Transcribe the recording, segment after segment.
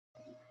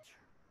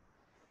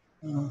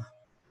Uh,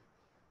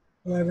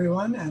 Hello,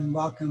 everyone, and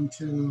welcome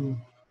to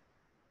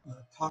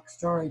Talk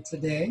Story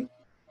Today.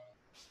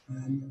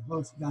 I'm your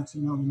host, Dr.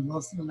 Norman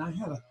Wilson, and I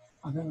have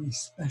a very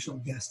special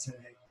guest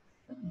today.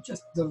 I'm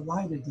just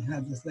delighted to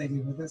have this lady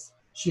with us.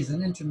 She's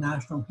an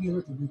international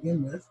healer to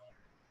begin with.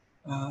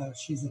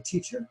 She's a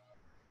teacher,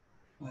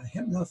 a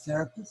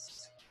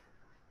hypnotherapist,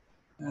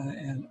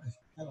 and a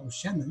fellow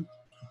shaman,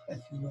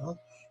 if you will.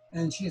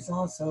 And she's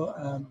also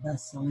a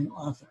best-selling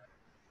author.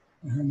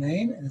 Her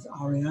name is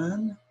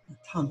Ariann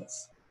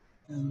Thomas.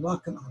 And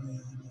welcome,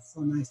 Ariann. It's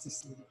so nice to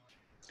see you.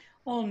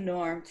 Oh,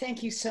 Norm,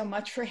 thank you so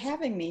much for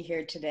having me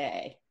here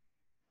today.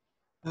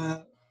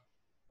 I'd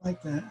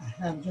like to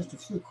have just a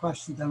few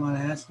questions I want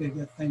to ask you to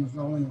get things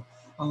rolling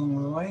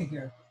along the way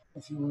here,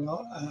 if you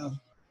will.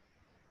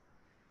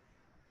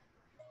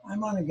 I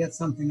want to get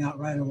something out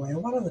right away.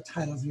 What are the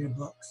titles of your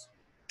books,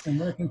 and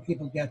where can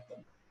people get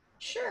them?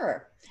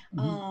 Sure.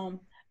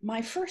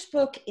 My first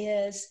book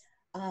is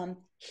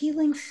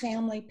Healing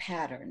Family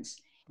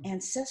Patterns,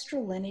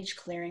 Ancestral Lineage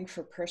Clearing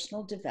for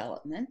Personal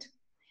Development.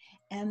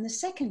 And the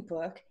second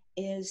book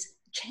is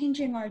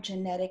Changing Our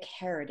Genetic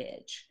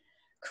Heritage,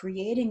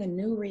 Creating a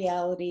New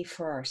Reality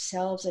for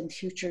Ourselves and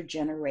Future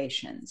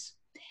Generations.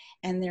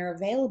 And they're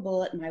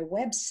available at my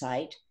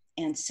website,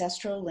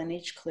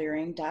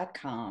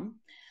 ancestrallineageclearing.com.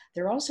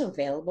 They're also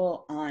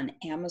available on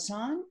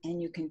Amazon,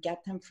 and you can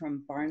get them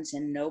from Barnes &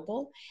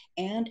 Noble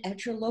and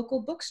at your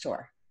local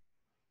bookstore.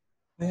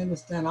 I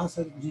understand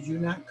also, did you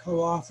not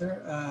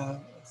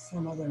co-author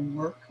some other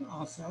work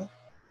also?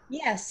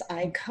 Yes,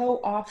 I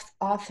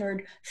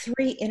co-authored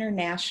 3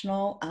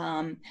 international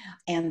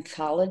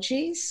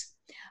anthologies,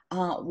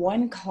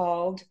 one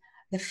called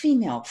The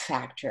Female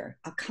Factor,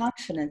 a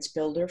confidence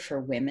builder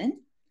for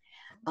women.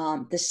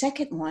 The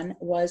second one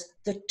was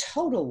The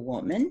Total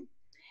Woman,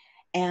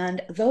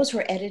 and those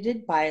were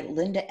edited by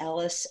Linda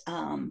Ellis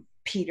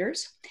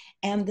Peters.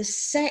 And the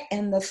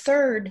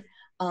third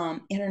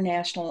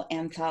international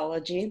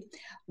anthology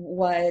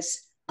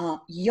was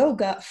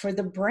Yoga for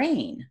the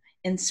Brain,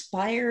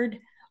 Inspired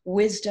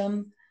Words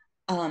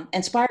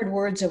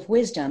of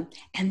Wisdom,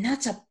 and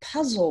that's a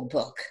puzzle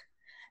book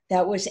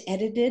that was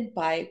edited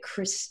by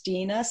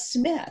Christina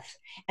Smith.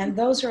 And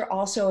those are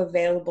also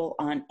available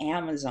on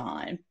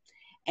Amazon.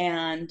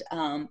 And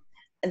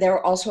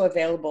they're also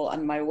available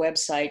on my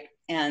website.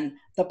 And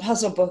the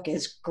puzzle book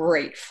is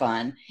great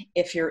fun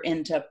if you're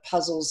into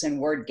puzzles and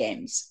word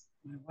games.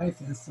 My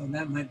wife is, so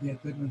that might be a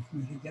good one for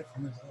me to get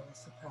from her as a little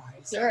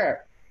surprise.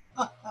 Sure.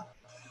 All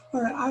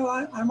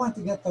right, I want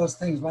to get those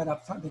things right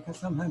up front because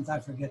sometimes I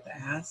forget to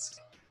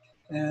ask.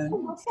 And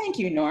well, thank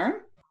you,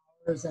 Norm.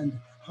 And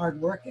hard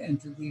work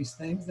into these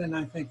things, and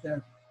I think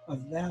they're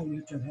of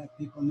value to have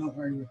people know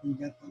where you can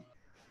get them.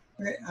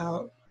 Okay,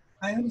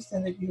 I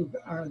understand that you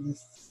are the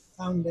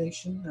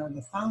foundation or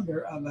the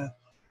founder of an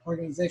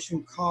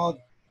organization called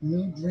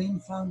New Dream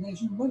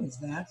Foundation. What is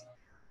that?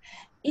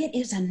 It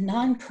is a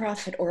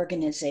nonprofit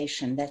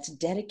organization that's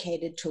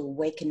dedicated to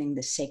awakening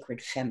the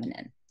sacred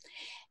feminine.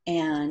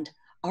 And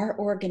our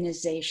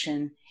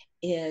organization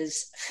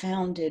is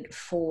founded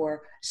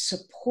for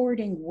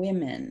supporting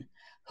women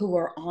who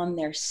are on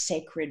their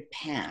sacred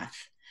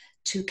path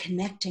to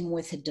connecting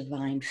with the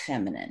divine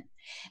feminine.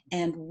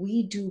 And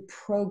we do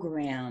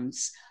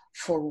programs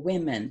for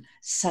women,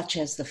 such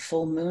as the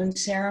full moon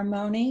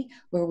ceremony,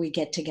 where we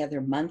get together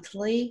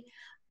monthly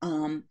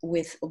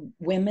with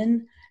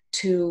women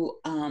to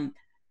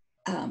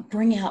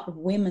bring out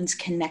women's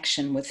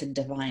connection with the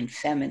divine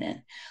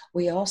feminine.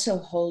 We also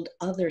hold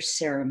other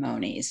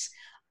ceremonies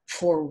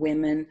for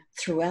women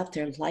throughout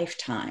their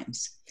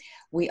lifetimes.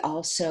 We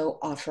also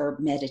offer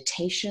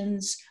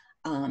meditations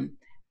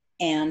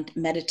and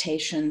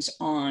meditations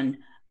on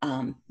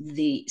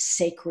the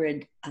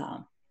sacred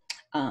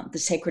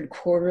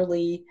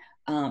quarterly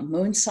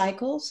moon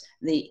cycles,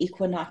 the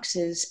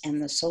equinoxes,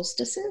 and the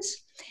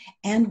solstices.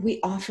 And we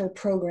offer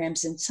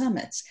programs and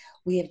summits.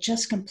 We have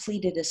just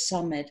completed a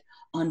summit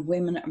on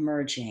women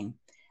emerging,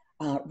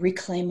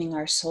 reclaiming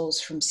our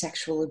souls from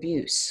sexual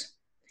abuse.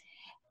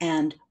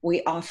 And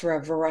we offer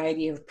a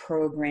variety of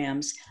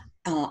programs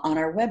on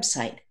our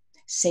website,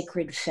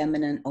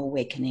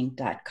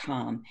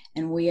 sacredfemininawakening.com.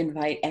 And we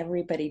invite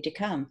everybody to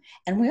come.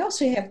 And we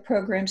also have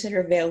programs that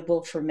are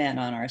available for men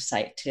on our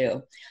site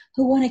too,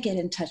 who want to get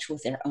in touch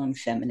with their own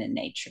feminine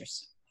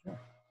natures. Sure.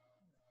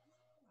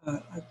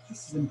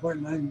 This is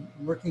important. I'm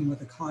working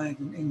with a client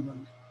in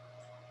England,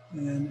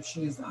 and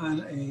she's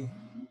on a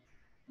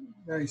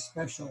very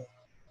special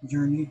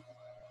journey.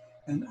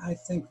 And I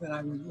think that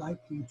I would like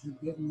you to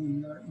give me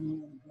your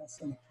email address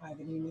in a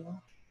private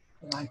email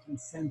that I can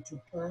send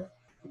to her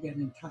to get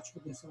in touch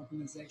with this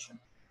organization.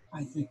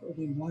 I think it would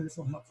be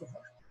wonderful help for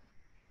her.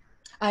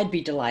 I'd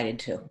be delighted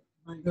to.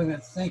 My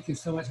goodness, thank you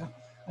so much.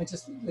 It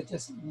just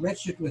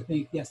registered with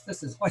me. Yes,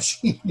 this is what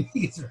she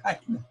needs right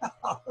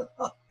now.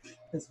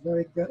 It's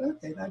very good.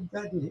 Okay, I'm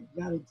glad you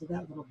got into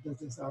that little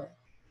business. All right.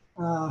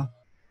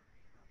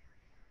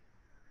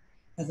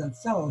 As a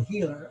fellow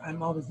healer,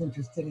 I'm always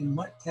interested in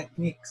what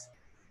techniques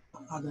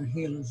other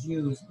healers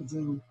use. Would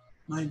you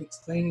mind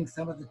explaining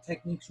some of the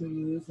techniques you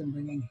use in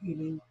bringing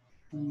healing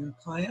from your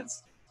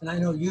clients? And I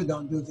know you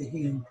don't do the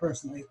healing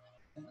personally,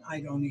 and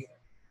I don't either,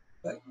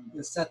 but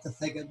you set the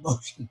thing in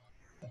motion.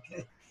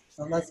 Okay,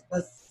 so let's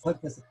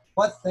put this.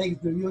 What things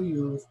do you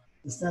use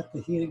to set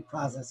the healing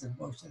process in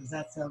motion? Does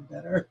that sound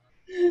better?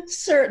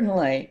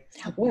 Certainly.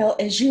 Well,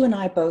 as you and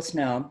I both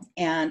know,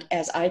 and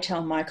as I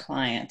tell my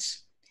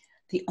clients,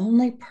 the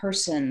only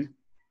person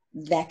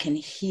that can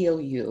heal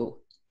you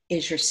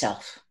is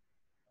yourself.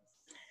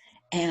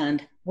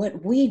 And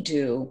what we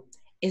do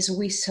is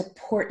we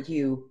support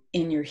you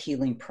in your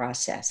healing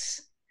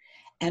process,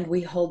 and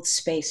we hold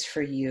space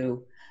for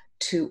you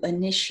to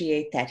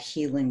initiate that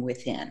healing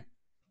within.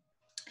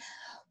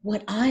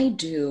 What I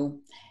do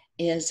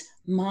is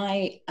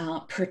my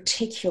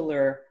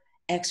particular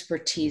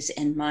expertise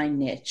and my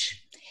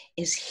niche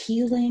is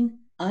healing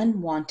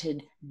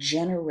unwanted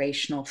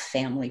generational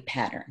family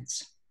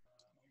patterns.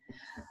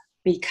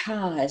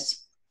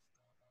 Because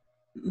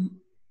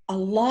a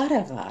lot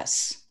of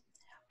us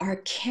are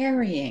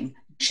carrying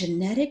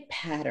genetic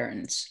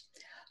patterns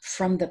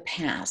from the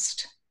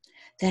past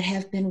that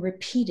have been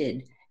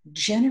repeated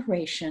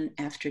generation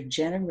after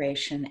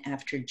generation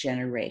after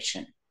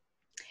generation.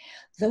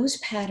 Those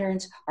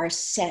patterns are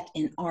set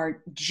in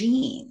our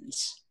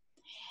genes,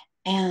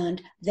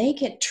 and they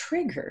get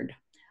triggered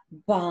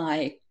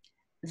by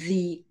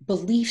the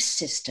belief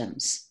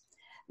systems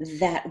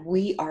that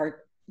we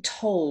are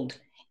told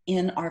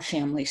in our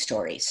family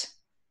stories.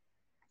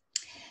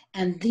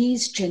 And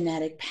these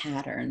genetic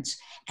patterns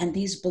and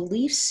these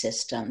belief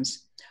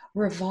systems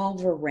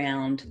revolve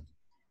around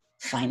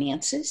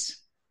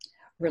finances,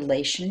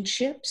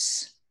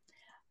 relationships,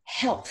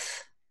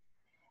 health,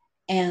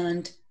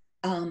 and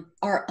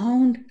our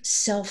own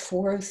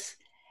self-worth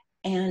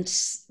and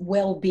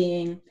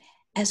well-being,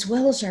 as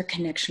well as our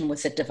connection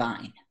with the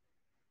divine.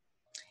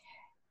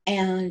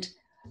 And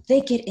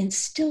they get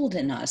instilled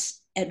in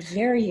us at a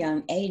very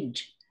young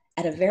age.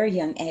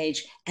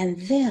 And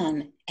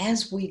then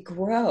as we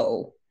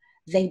grow,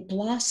 they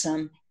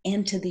blossom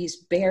into these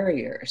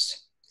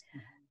barriers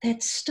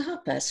that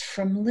stop us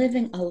from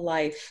living a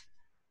life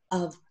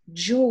of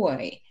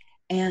joy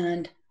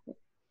and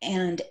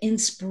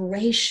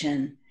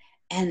inspiration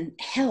and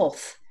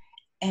health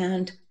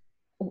and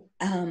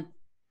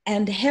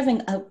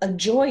having a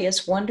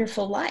joyous,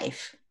 wonderful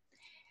life.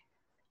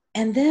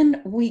 And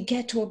then we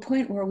get to a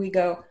point where we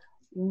go,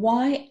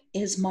 why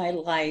is my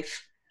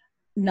life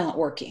not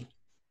working?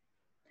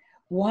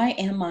 Why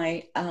am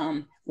I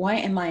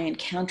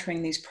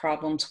encountering these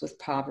problems with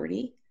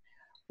poverty?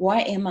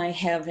 Why am I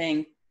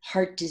having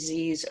heart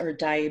disease or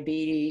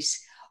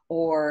diabetes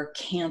or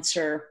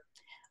cancer?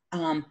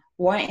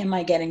 Why am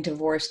I getting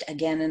divorced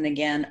again and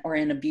again or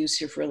in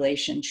abusive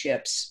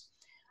relationships?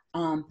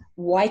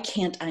 Why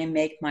can't I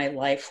make my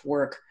life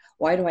work?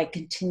 Why do I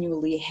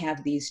continually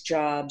have these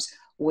jobs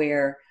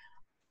where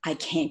I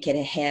can't get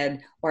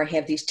ahead, or I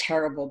have these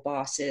terrible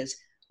bosses,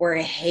 or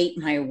I hate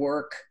my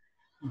work?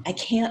 I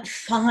can't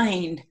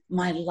find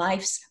my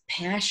life's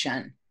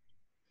passion.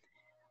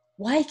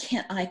 Why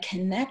can't I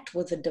connect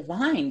with the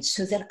divine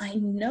so that I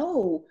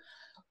know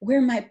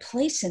where my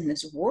place in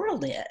this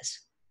world is?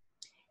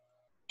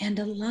 And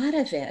a lot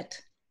of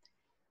it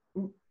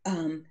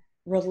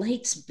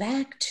relates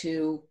back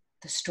to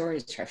the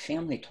stories our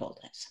family told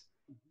us.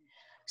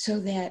 So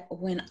that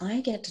when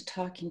I get to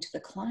talking to the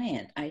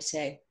client, I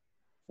say,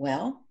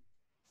 well,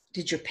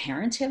 did your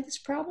parents have this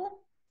problem?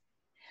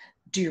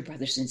 Do your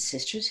brothers and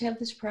sisters have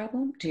this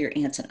problem? Do your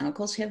aunts and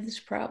uncles have this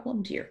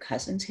problem? Do your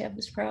cousins have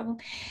this problem?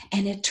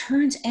 And it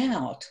turns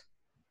out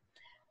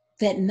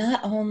that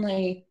not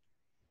only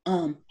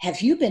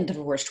have you been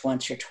divorced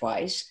once or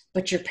twice,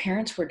 but your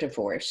parents were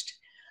divorced.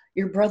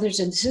 Your brothers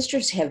and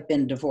sisters have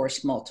been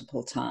divorced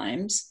multiple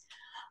times.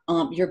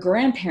 Your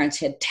grandparents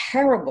had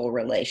terrible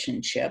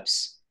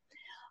relationships.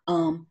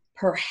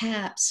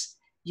 Perhaps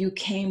you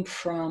came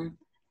from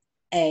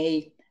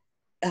a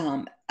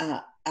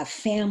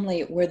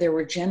family where there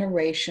were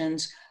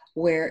generations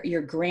where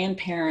your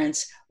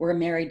grandparents were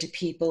married to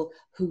people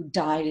who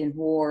died in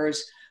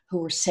wars, who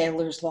were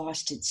sailors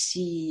lost at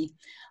sea,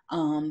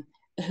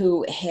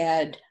 who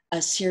had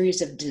a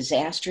series of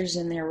disasters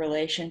in their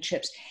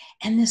relationships.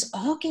 And this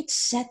all gets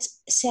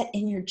set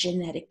in your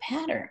genetic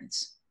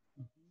patterns.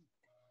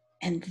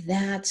 And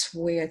that's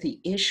where the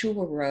issue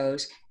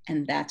arose,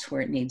 and that's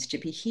where it needs to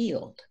be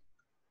healed.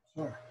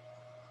 Sure.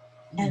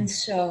 And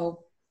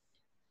so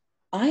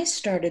I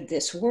started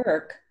this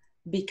work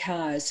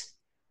because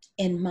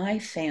in my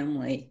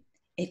family,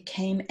 it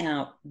came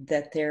out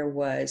that there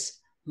was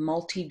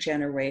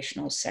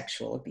multi-generational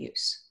sexual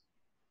abuse.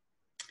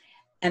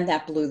 And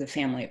that blew the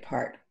family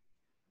apart.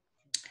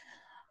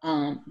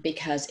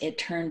 Because it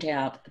turned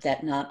out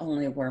that not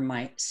only were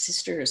my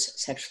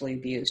sisters sexually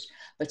abused,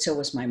 but so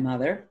was my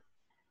mother,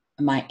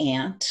 my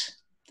aunt.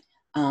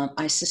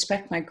 I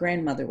suspect my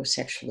grandmother was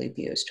sexually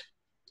abused.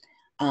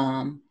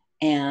 And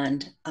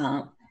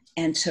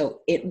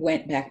so it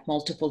went back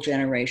multiple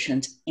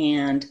generations,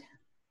 and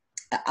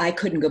I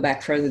couldn't go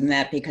back further than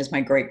that because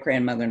my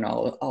great-grandmother and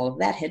all of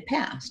that had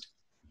passed.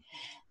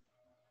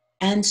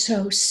 And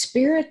so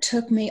Spirit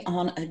took me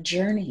on a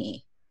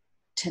journey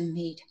to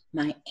meet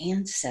my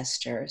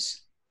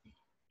ancestors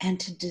and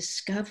to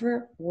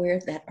discover where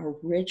that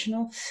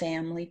original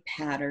family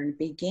pattern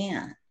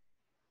began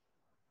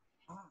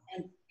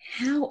and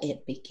how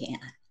it began.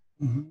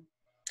 Mm-hmm.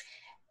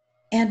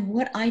 And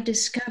what I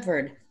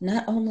discovered,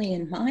 not only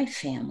in my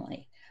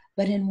family,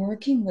 but in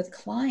working with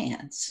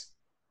clients,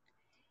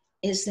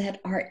 is that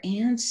our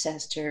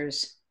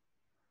ancestors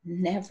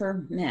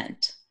never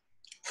meant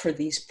for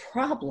these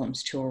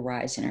problems to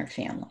arise in our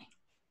family.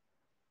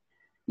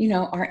 You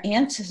know, our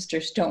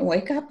ancestors don't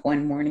wake up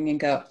one morning and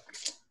go,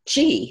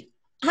 gee,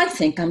 I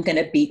think I'm going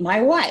to beat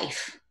my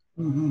wife.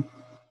 Mm-hmm.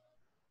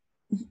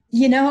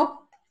 You know,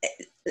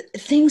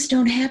 things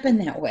don't happen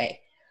that way.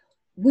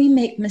 We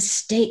make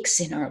mistakes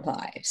in our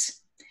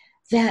lives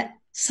that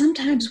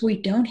sometimes we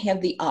don't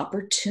have the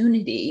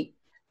opportunity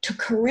to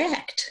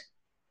correct.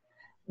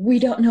 We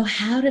don't know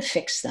how to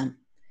fix them.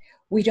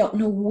 We don't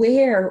know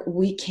where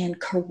we can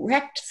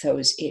correct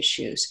those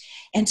issues.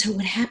 And so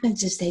what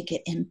happens is they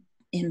get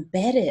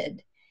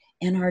embedded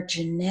in our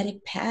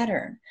genetic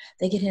pattern.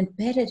 They get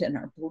embedded in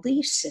our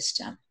belief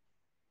system.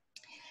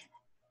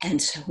 And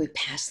so we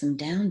pass them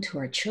down to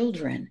our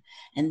children,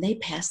 and they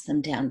pass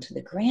them down to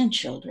the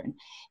grandchildren,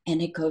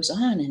 and it goes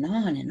on and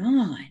on and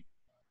on.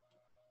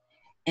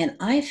 And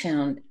I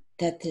found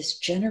that this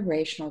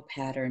generational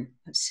pattern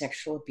of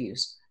sexual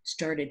abuse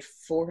started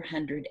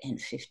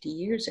 450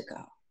 years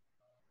ago.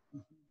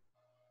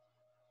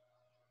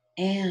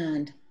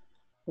 And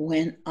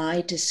when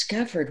I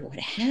discovered what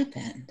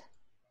happened,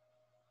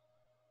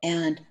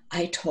 and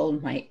I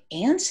told my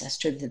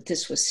ancestor that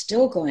this was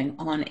still going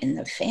on in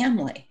the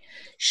family,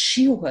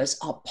 she was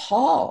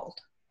appalled.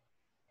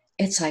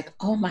 It's like,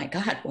 oh my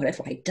God, what have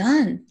I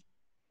done?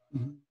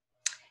 Mm-hmm.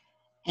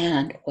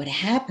 And what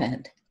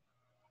happened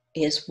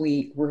is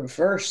we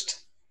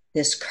reversed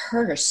this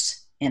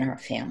curse in our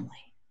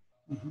family.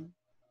 Mm-hmm.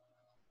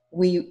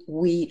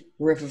 We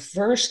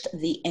reversed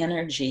the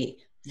energy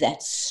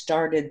that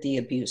started the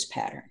abuse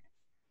pattern.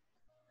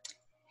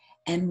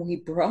 And we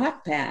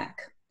brought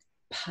back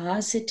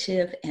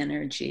positive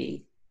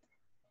energy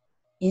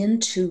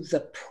into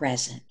the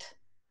present.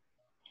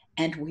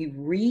 And we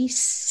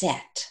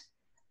reset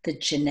the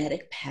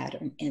genetic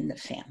pattern in the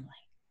family.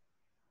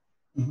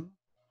 Mm-hmm.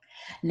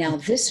 Now,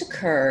 this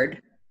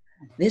occurred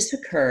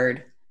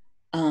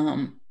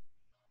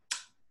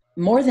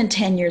more than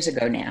 10 years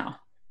ago now.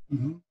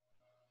 Mm-hmm.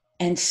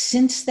 And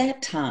since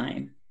that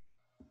time,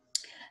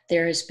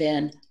 there has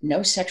been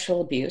no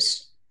sexual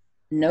abuse,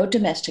 no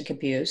domestic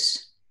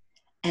abuse,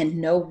 and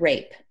no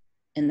rape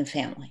in the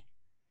family.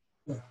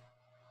 Yeah.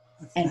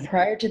 And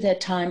prior to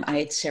that time, I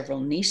had several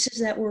nieces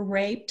that were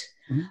raped.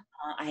 Mm-hmm.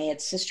 I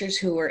had sisters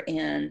who were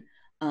in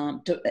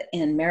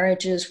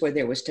marriages where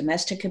there was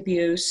domestic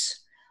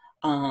abuse,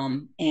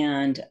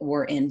 and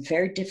were in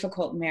very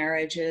difficult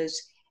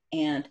marriages,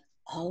 and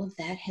all of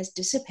that has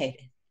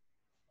dissipated.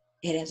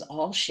 It has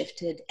all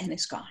shifted and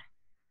is gone.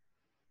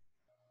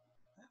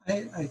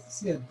 I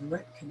see a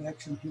direct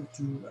connection here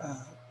to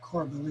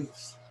core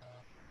beliefs.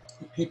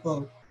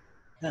 People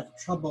have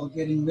trouble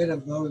getting rid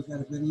of those that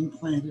have been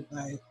implanted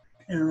by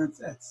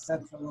parents,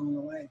 etc., along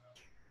the way.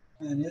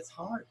 And it's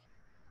hard.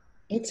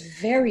 It's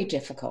very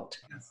difficult.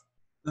 Yes.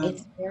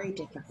 It's very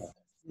difficult.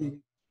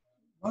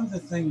 One of the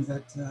things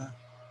that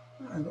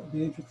I would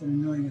be interested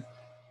in knowing is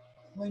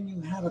when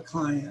you have a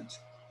client,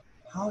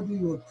 how do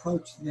you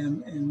approach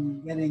them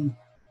in getting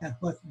at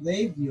what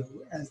they view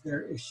as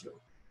their issue?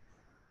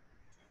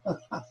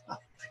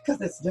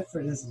 Because it's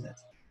different, isn't it?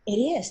 It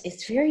is.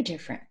 It's very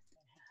different.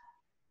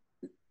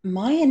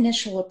 My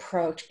initial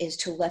approach is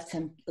to let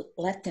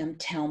them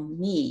tell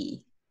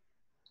me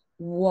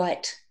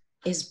what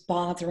is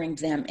bothering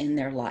them in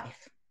their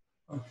life.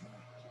 Okay.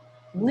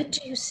 What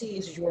do you see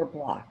as your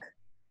block?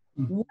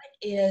 Mm-hmm.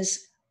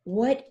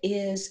 What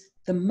is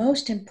the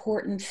most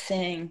important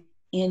thing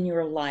in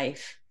your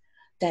life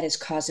that is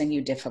causing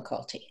you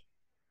difficulty?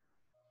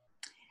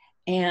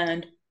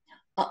 And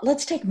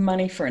let's take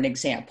money for an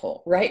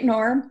example, right,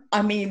 Norm?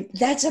 I mean,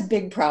 that's a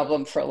big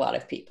problem for a lot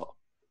of people.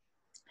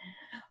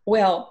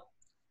 Well,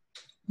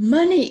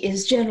 money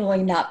is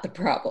generally not the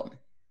problem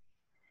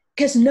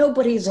because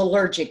nobody's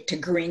allergic to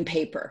green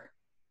paper,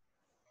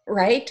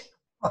 right?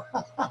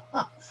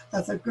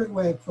 That's a good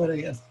way of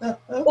putting it.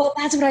 Well,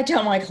 that's what I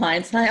tell my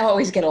clients, and I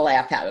always get a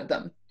laugh out of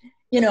them.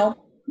 You know,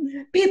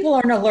 people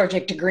aren't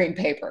allergic to green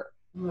paper.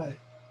 Right.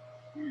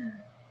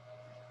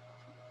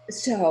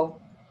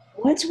 So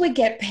once we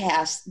get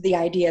past the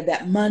idea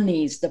that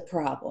money's the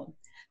problem,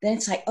 then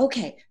it's like,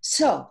 okay,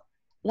 so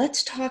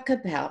let's talk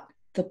about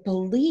the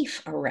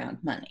belief around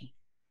money.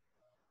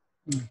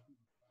 Mm.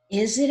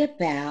 Is it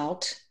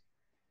about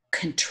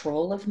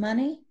control of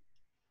money?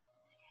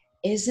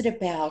 Is it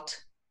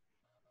about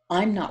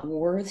I'm not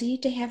worthy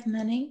to have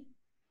money?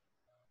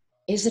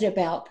 Is it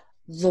about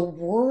the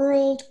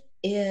world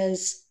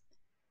is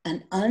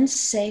an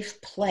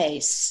unsafe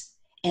place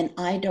and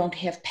I don't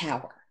have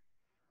power?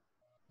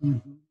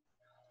 Mm-hmm.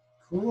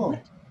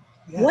 Cool.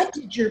 What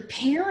did your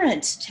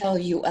parents tell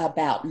you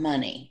about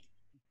money?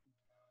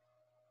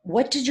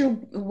 What did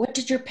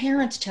your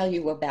parents tell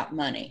you about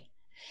money?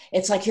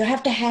 It's like you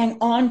have to hang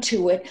on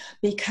to it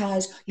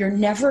because you're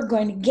never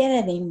going to get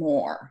any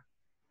more.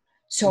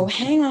 So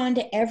hang on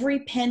to every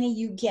penny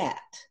you get.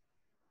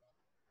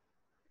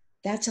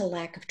 That's a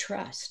lack of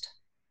trust.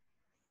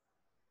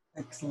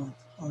 Excellent.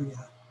 Oh,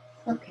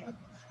 yeah. Okay.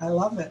 I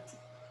love it.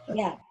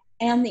 Yeah.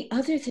 And the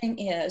other thing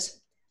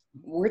is,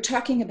 we're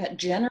talking about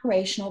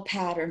generational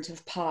patterns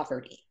of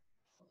poverty.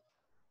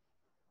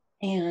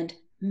 And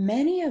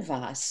many of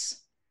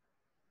us,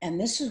 and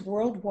this is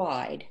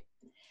worldwide,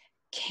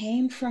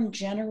 came from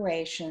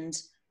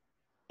generations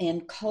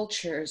and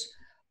cultures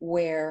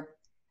where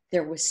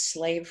there was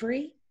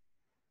slavery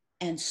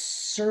and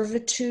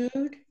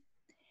servitude,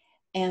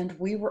 and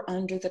we were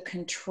under the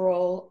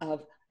control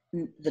of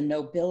the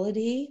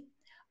nobility,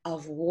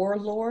 of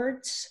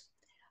warlords,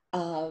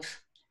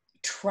 of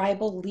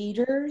tribal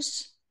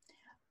leaders,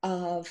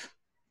 of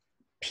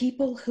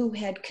people who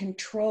had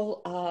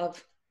control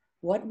of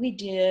what we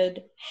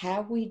did,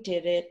 how we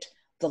did it,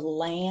 the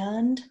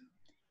land,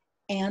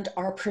 and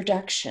our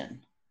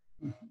production.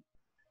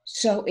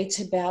 So it's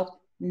about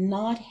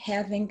not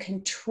having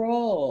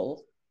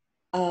control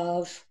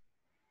of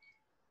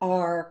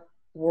our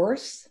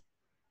worth,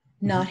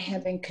 not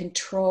having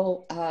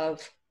control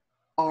of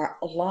our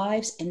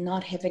lives, and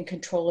not having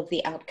control of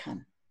the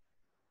outcome.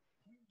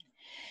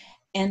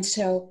 And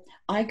so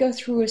I go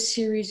through a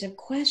series of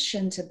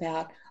questions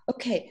about,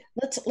 okay,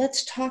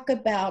 let's talk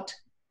about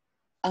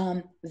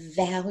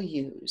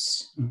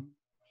values.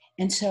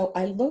 And so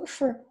I look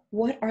for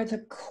what are the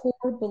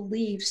core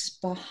beliefs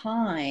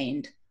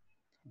behind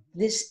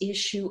this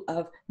issue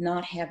of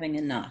not having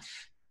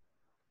enough,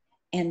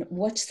 and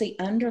what's the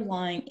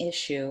underlying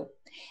issue.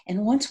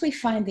 And once we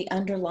find the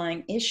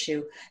underlying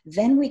issue,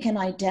 then we can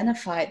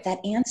identify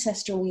that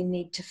ancestor we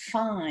need to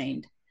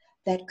find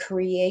that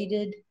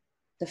created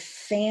the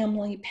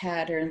family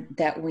pattern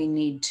that we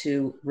need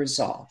to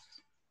resolve.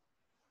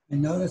 I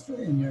noticed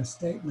in your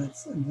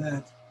statements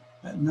that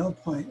at no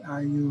point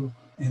are you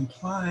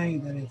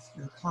implying that it's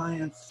your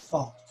client's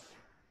fault.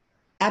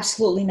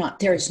 Absolutely not.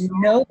 There's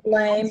no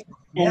blame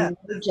and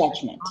no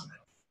judgment.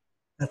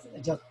 That's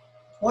just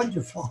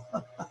wonderful.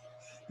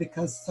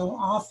 Because so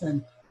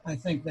often I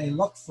think they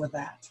look for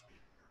that.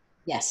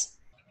 Yes.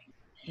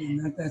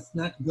 And that's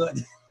not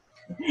good.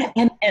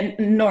 And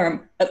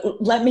Norm,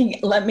 let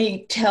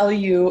me tell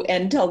you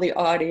and tell the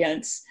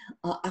audience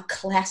a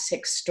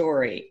classic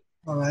story.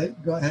 All right,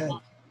 go ahead.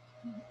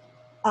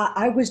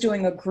 I was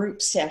doing a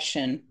group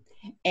session,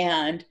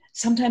 and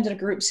sometimes in a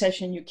group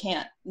session you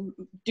can't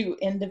do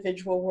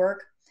individual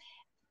work.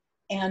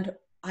 And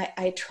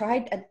I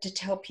tried to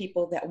tell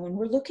people that when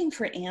we're looking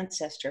for an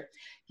ancestor,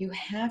 you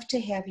have to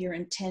have your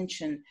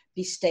intention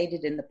be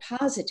stated in the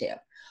positive.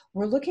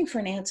 We're looking for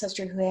an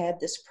ancestor who had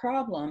this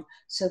problem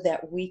so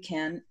that we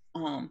can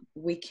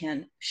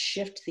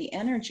shift the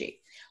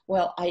energy.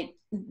 Well, I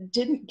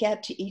didn't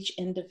get to each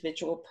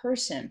individual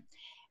person,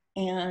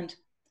 and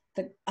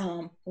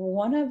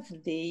one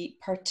of the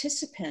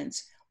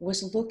participants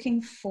was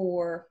looking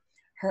for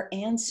her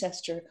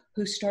ancestor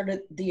who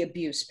started the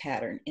abuse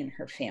pattern in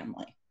her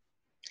family.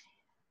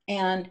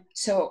 And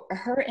so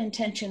her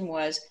intention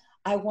was,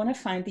 I want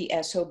to find the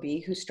SOB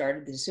who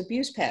started this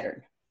abuse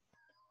pattern.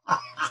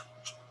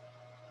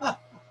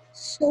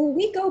 So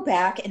we go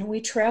back and we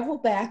travel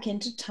back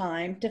into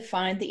time to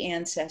find the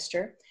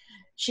ancestor.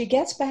 She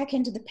gets back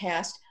into the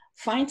past,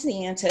 finds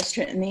the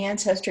ancestor, and the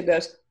ancestor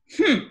goes,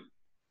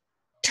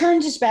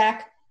 turns his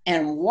back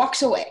and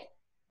walks away.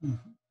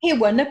 He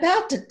wasn't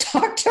about to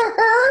talk to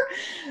her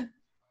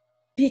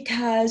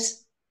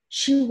because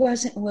she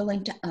wasn't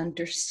willing to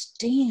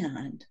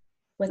understand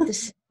what the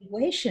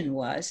situation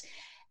was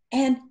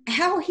and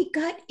how he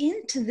got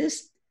into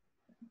this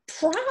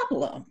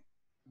problem.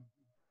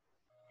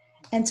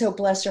 And so,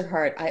 bless her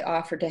heart, I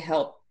offered to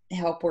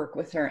help work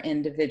with her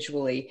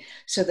individually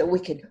so that we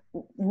could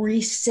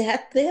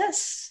reset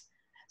this,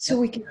 so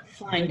we could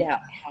find out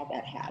how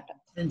that happened.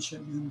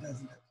 Intention,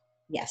 doesn't it?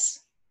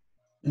 Yes.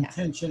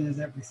 Intention is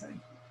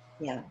everything.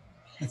 Yeah.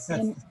 That's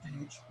the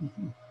stage.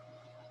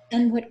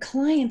 And what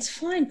clients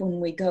find when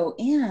we go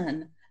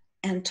in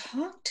and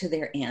talk to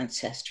their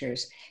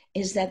ancestors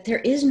is that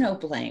there is no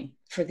blame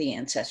for the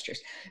ancestors,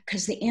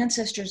 because the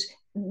ancestors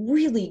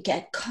really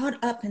get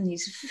caught up in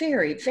these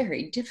very,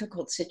 very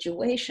difficult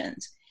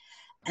situations,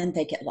 and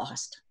they get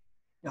lost.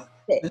 Yeah.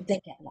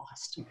 They get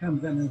lost. It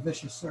becomes in a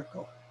vicious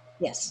circle.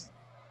 Yes.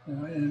 You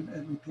know, and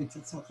it repeats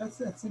itself.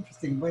 That's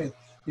interesting way.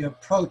 The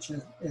approach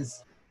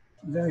is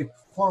very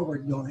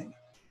forward going.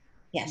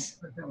 Yes.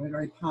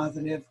 Very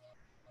positive,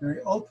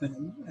 very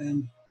open,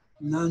 and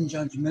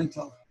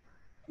non-judgmental.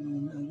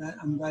 And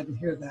I'm glad to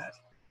hear that.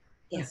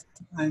 Yeah.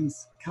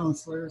 Sometimes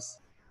counselors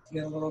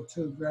get a little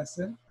too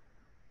aggressive.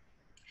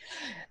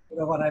 You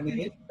know what I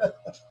mean?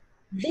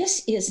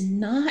 This is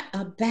not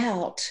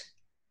about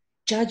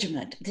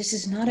judgment. This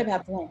is not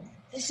about blame.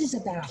 This is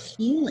about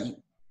healing.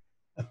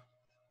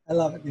 I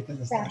love it because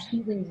it's about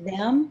healing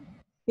them.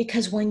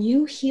 Because when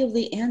you heal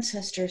the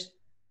ancestors,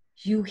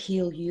 you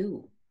heal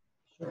you.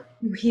 Sure.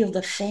 You heal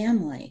the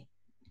family.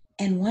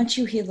 And once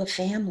you heal the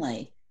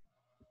family,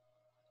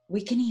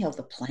 we can heal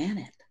the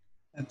planet.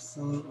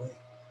 Absolutely.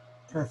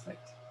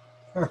 Perfect.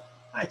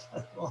 I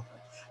just love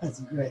it. That's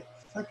great.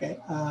 Okay.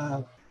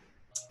 I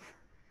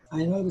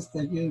noticed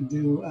that you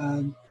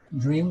do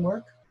dream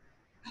work,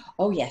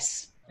 Oh,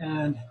 yes.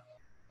 and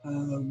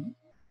um,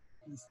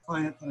 this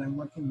client that I'm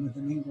working with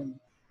in England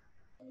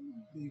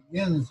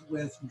begins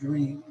with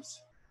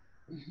dreams.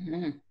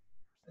 Mm-hmm.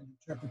 An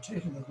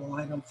interpretation of, well,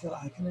 I don't feel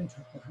I can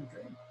interpret her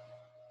dream.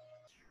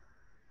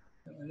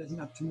 So it isn't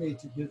up to me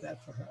to do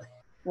that for her.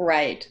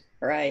 Right,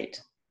 right.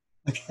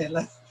 Okay,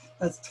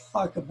 let's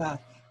talk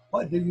about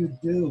what do you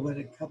do when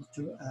it comes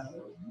to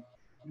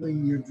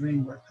doing your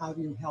dream work? How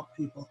do you help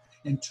people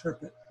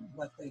interpret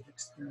what they've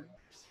experienced?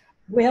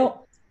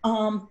 Well,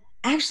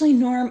 actually,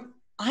 Norm,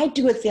 I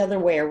do it the other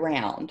way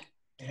around.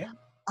 Okay.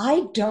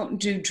 I don't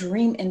do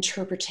dream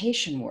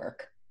interpretation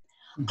work.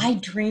 Mm-hmm. I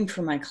dream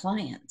for my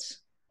clients.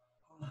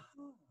 Uh-huh.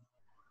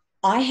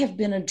 I have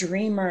been a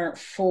dreamer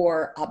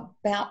for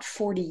about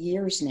 40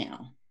 years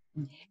now.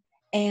 Mhm.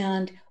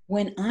 And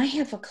when I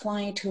have a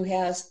client who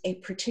has a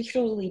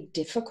particularly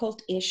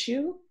difficult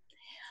issue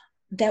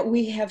that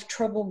we have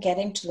trouble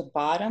getting to the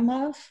bottom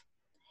of,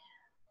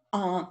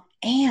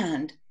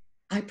 and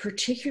I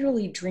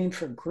particularly dream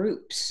for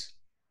groups.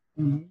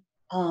 Mhm.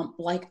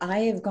 Like I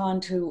have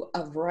gone to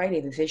a variety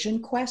of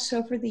vision quests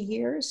over the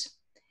years.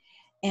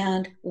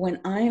 And when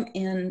I'm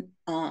in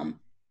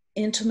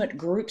intimate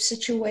group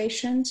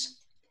situations,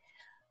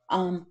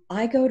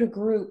 I go to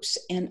groups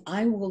and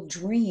I will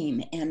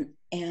dream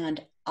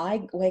and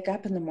I wake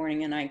up in the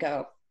morning and I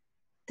go,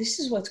 this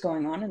is what's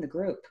going on in the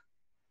group.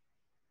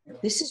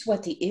 This is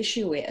what the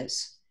issue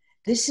is.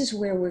 This is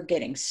where we're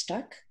getting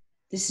stuck.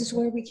 This is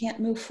where we can't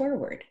move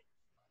forward.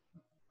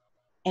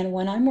 And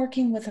when I'm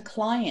working with a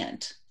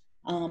client,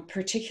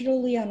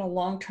 particularly on a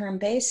long-term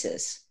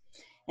basis,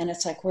 and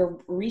it's like we're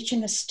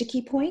reaching a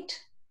sticky point,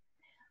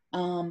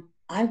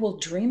 I will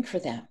dream for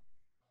them.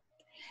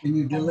 And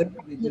you And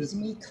deliberately that do gives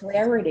this me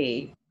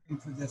clarity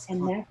for this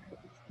and client.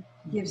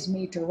 that gives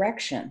me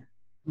direction.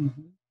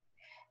 Mm-hmm.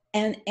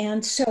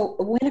 And so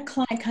when a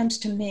client comes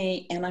to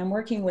me and I'm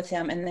working with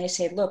them and they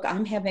say, look,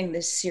 I'm having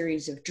this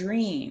series of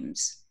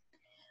dreams,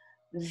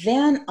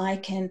 then I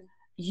can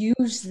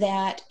use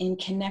that in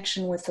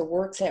connection with the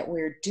work that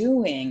we're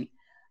doing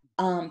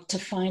to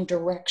find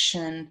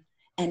direction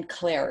and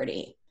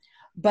clarity.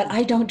 But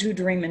I don't do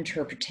dream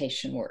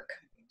interpretation work.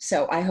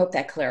 So I hope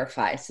that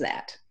clarifies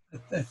that.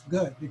 That's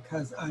good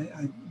because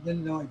I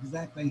didn't know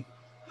exactly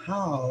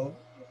how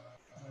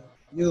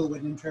you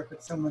would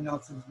interpret someone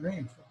else's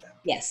dream for them.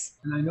 Yes.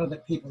 And I know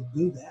that people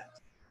do that.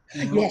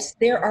 And Yes,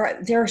 there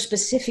are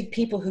specific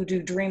people who do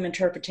dream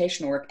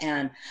interpretation work,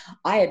 and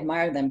I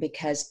admire them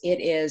because it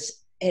is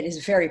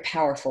very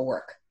powerful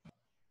work.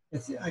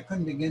 I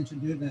couldn't begin to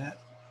do that.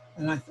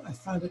 And I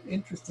found it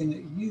interesting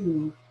that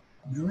you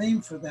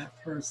dream for that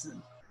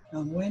person.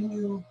 Now, when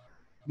you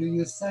do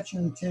you set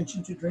your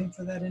intention to dream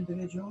for that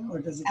individual, or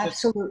does it just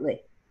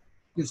Absolutely.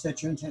 you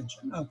set your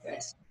intention? Okay,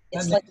 Yes. that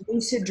It's like makes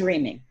lucid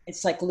dreaming.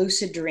 It's like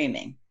lucid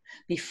dreaming.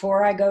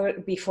 Before I go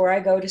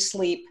to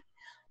sleep,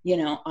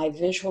 I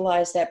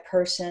visualize that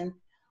person,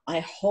 I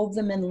hold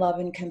them in love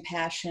and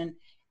compassion,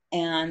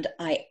 and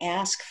I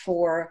ask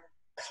for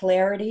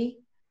clarity.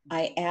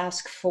 I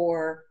ask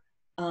for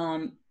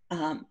an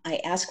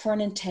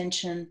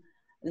intention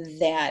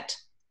that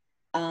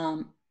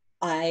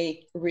I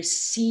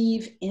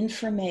receive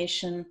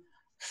information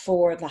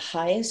for the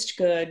highest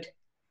good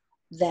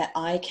that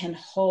I can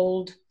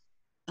hold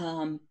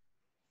um,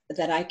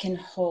 that I can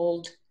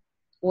hold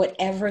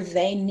whatever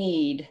they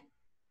need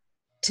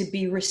to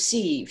be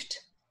received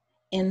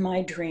in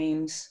my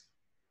dreams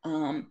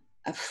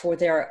for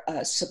their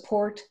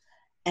support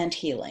and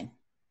healing.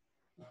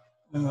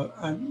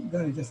 I'm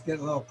going to just get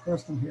a little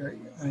personal here.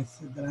 I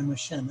said that I'm a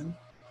shaman.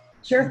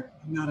 I'm Sure.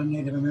 not a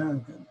Native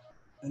American,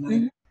 and I Mm-hmm.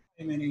 don't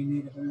claim any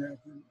Native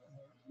American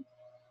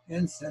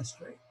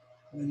ancestry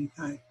of any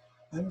kind.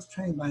 I was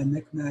trained by a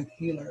Mi'kmaq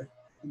healer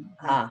back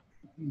Ah,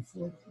 in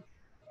 1940,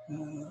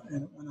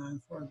 and it went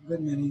on for a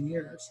good many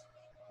years,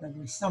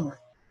 every summer.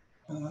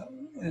 Uh,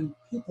 and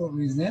people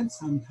resent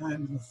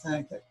sometimes the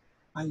fact that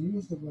I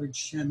use the word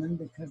shaman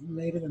because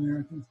Native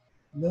Americans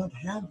don't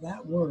have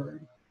that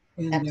word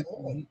in their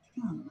absolutely. native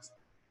tongues.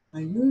 I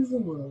use the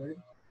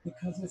word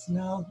because it's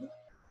now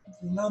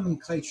the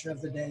nomenclature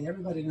of the day.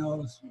 Everybody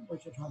knows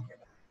what you're talking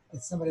about.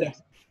 It's somebody that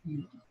Yes.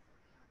 you,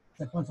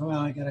 like once in a while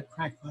I get a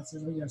crackpot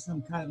says, well, you're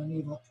some kind of an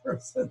evil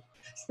person.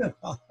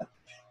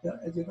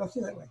 As you go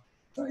through that way.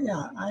 So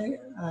yeah,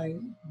 I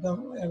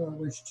don't ever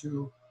wish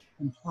to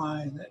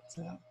imply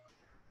that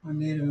our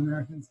Native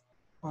Americans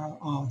are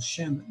all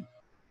shaman.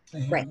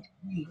 They have Right.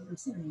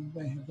 healers and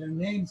they have their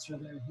names for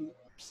their healers.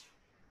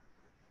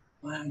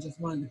 I just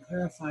wanted to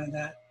clarify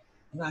that.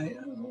 And I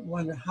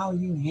wonder how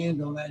you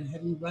handle that.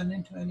 Have you run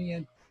into any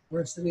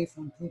adversity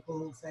from people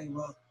who say,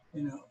 well,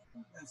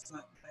 that's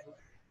not my way?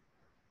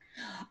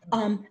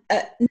 Um,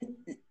 uh,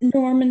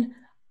 Norman,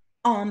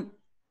 um,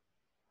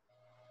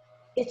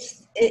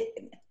 it's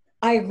it,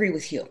 I agree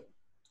with you.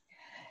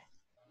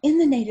 in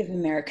the Native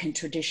American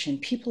tradition,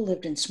 people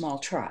lived in small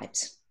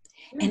tribes,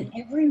 and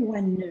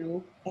everyone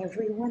knew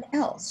everyone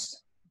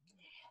else.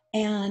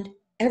 And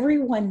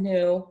everyone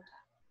knew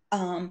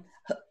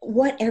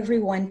what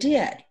everyone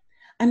did.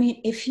 I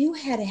mean, if you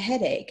had a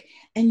headache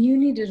and you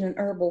needed an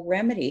herbal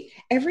remedy,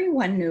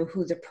 everyone knew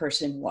who the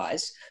person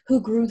was,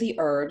 who grew the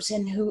herbs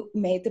and who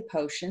made the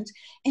potions.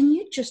 And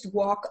you'd just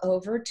walk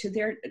over to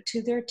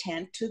their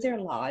tent, to their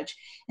lodge,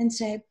 and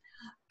say,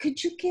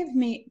 could you give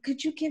me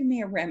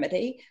a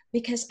remedy?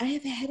 Because I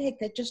have a headache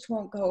that just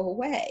won't go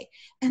away.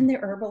 And the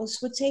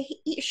herbalist would say,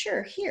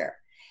 sure, here.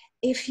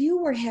 If you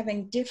were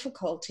having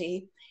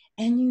difficulty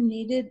and you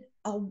needed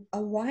a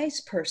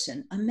wise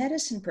person, a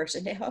medicine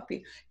person to help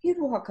you,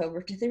 you'd walk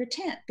over to their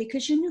tent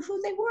because you knew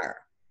who they were.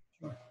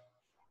 Sure.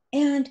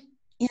 And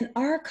in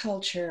our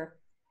culture,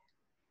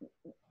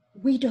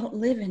 we don't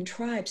live in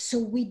tribes, so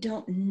we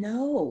don't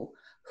know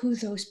who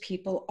those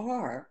people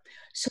are.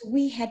 So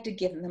we had to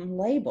give them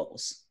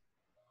labels.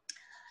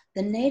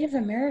 The Native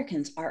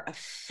Americans are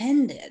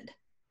offended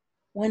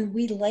when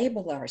we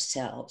label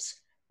ourselves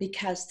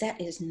because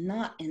that is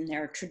not in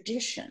their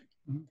tradition.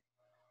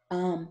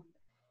 Mm-hmm.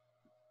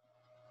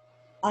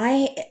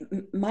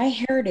 My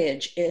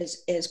heritage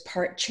is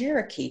part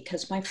Cherokee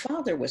because my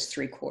father was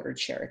 3/4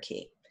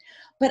 Cherokee,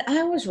 but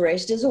I was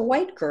raised as a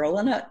white girl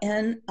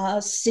in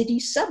a city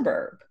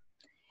suburb,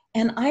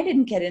 and I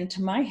didn't get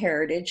into my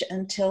heritage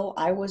until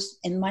I was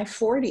in my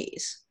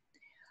 40s.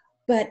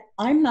 But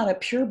I'm not a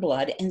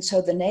pureblood, and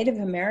so the Native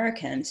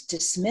Americans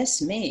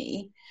dismiss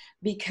me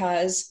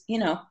because,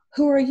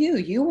 who are you?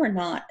 You were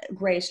not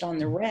raised on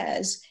the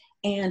res.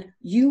 And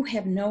you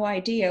have no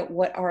idea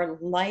what our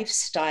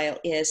lifestyle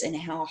is and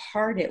how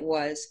hard it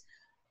was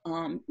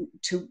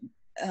to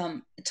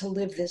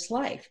live this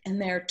life. And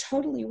they're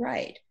totally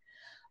right.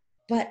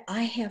 But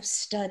I have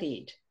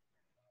studied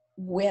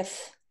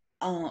with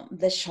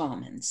the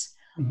shamans.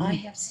 Mm-hmm. I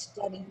have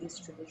studied this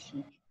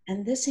tradition.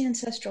 And this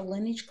ancestral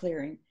lineage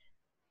clearing,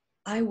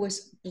 I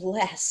was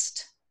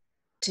blessed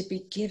to be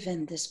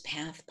given this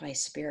path by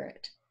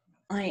spirit.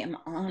 I am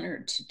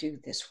honored to do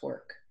this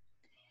work.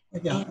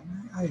 Yeah,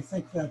 I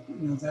think that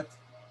that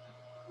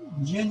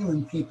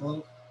genuine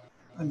people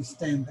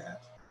understand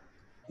that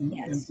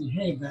and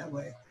behave that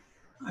way.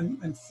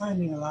 I'm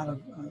finding a lot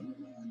of I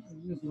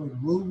use the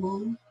word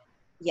woo-woo.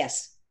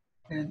 Yes.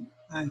 And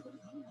I'm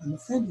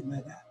offended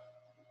by that.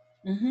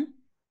 Mm-hmm.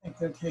 I think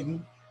they're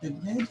taking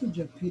advantage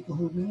of people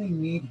who really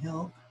need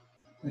help.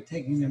 They're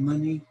taking their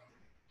money.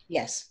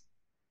 Yes.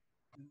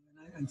 And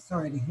I'm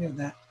sorry to hear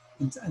that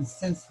and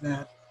sense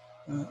that.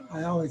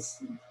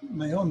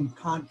 My own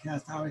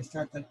podcast, I always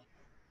start that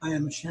I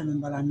am a shaman,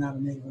 but I'm not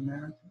a Native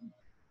American.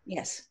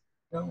 Yes.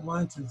 I don't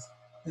want to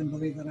then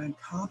believe that I'm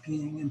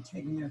copying and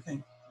taking their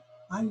thing.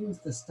 I use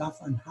the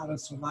stuff on how to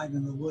survive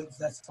in the woods.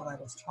 That's what I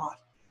was taught.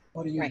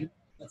 What do you do if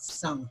it's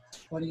sung?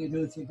 What do you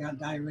do if you got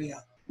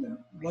diarrhea?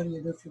 What do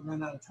you do if you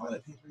run out of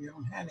toilet paper? You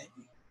don't have any.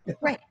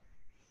 Right.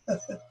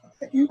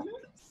 Mm-hmm.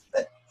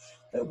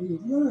 That we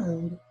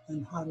learned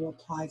and how to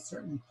apply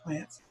certain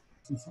plants.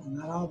 And so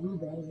not all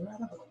blueberries are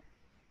edible.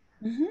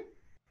 Mm-hmm.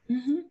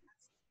 Mm-hmm.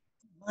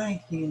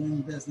 My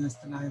healing business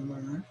that I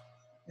learned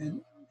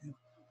and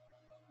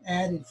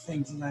added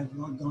things that I've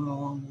gone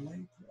along the way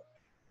to it.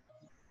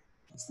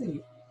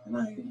 See, and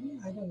I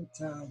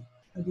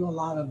do a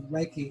lot of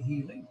Reiki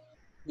healing.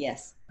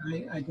 Yes.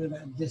 I do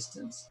that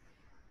distance.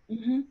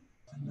 Mm-hmm.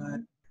 And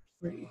I'm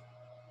free.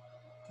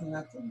 And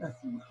that's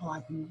how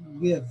I can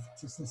give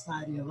to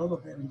society a little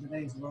bit in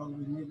today's world.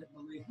 We need it,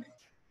 believe me.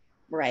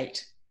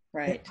 Right.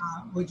 Right.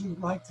 Would you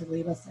like to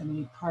leave us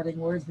any parting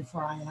words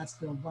before I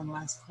ask you one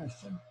last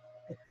question?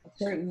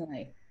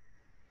 Certainly.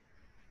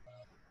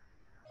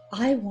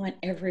 I want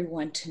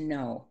everyone to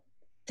know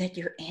that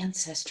your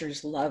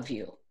ancestors love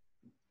you.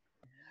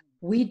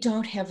 We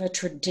don't have a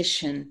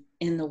tradition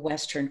in the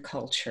Western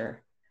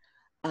culture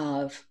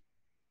of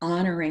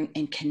honoring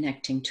and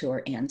connecting to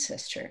our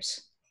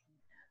ancestors.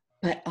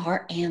 But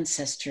our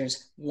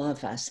ancestors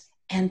love us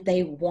and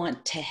they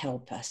want to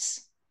help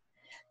us.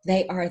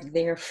 They are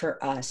there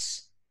for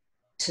us,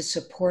 to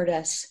support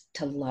us,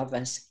 to love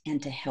us,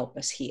 and to help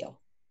us heal.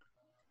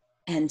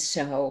 And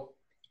so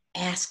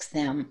ask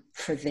them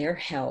for their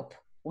help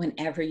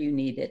whenever you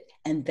need it,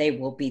 and they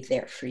will be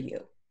there for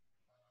you.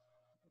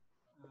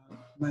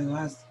 My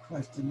last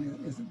question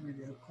isn't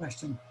really a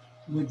question.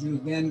 Would you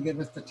again give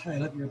us the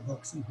title of your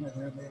books and where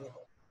they're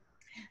available?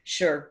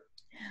 Sure.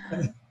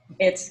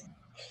 It's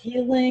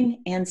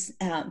Healing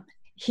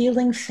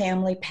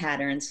Family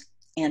Patterns,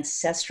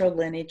 Ancestral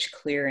Lineage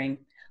Clearing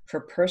for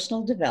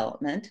Personal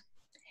Development,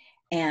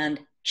 and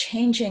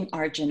Changing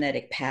Our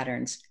Genetic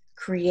Patterns,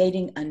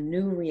 Creating a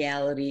New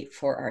Reality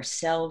for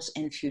Ourselves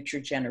and Future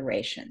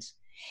Generations.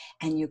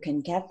 And you can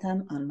get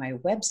them on my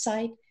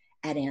website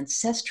at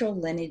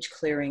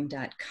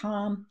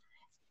ancestrallineageclearing.com.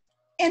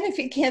 And if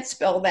you can't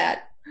spell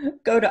that,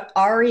 go to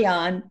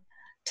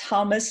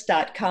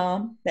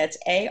ariannthomas.com. That's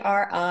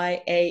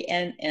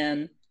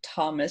ARIANN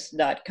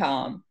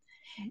Thomas.com.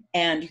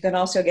 And you can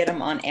also get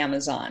them on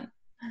Amazon.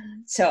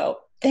 So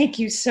thank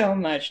you so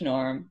much,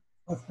 Norm.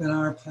 It's been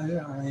our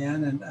pleasure,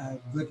 Ariann,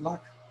 and good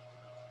luck.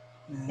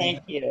 And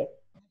Thank you.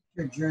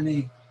 your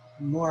journey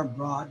more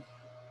broad.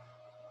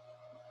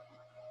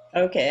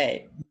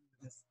 Okay.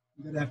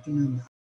 Good afternoon.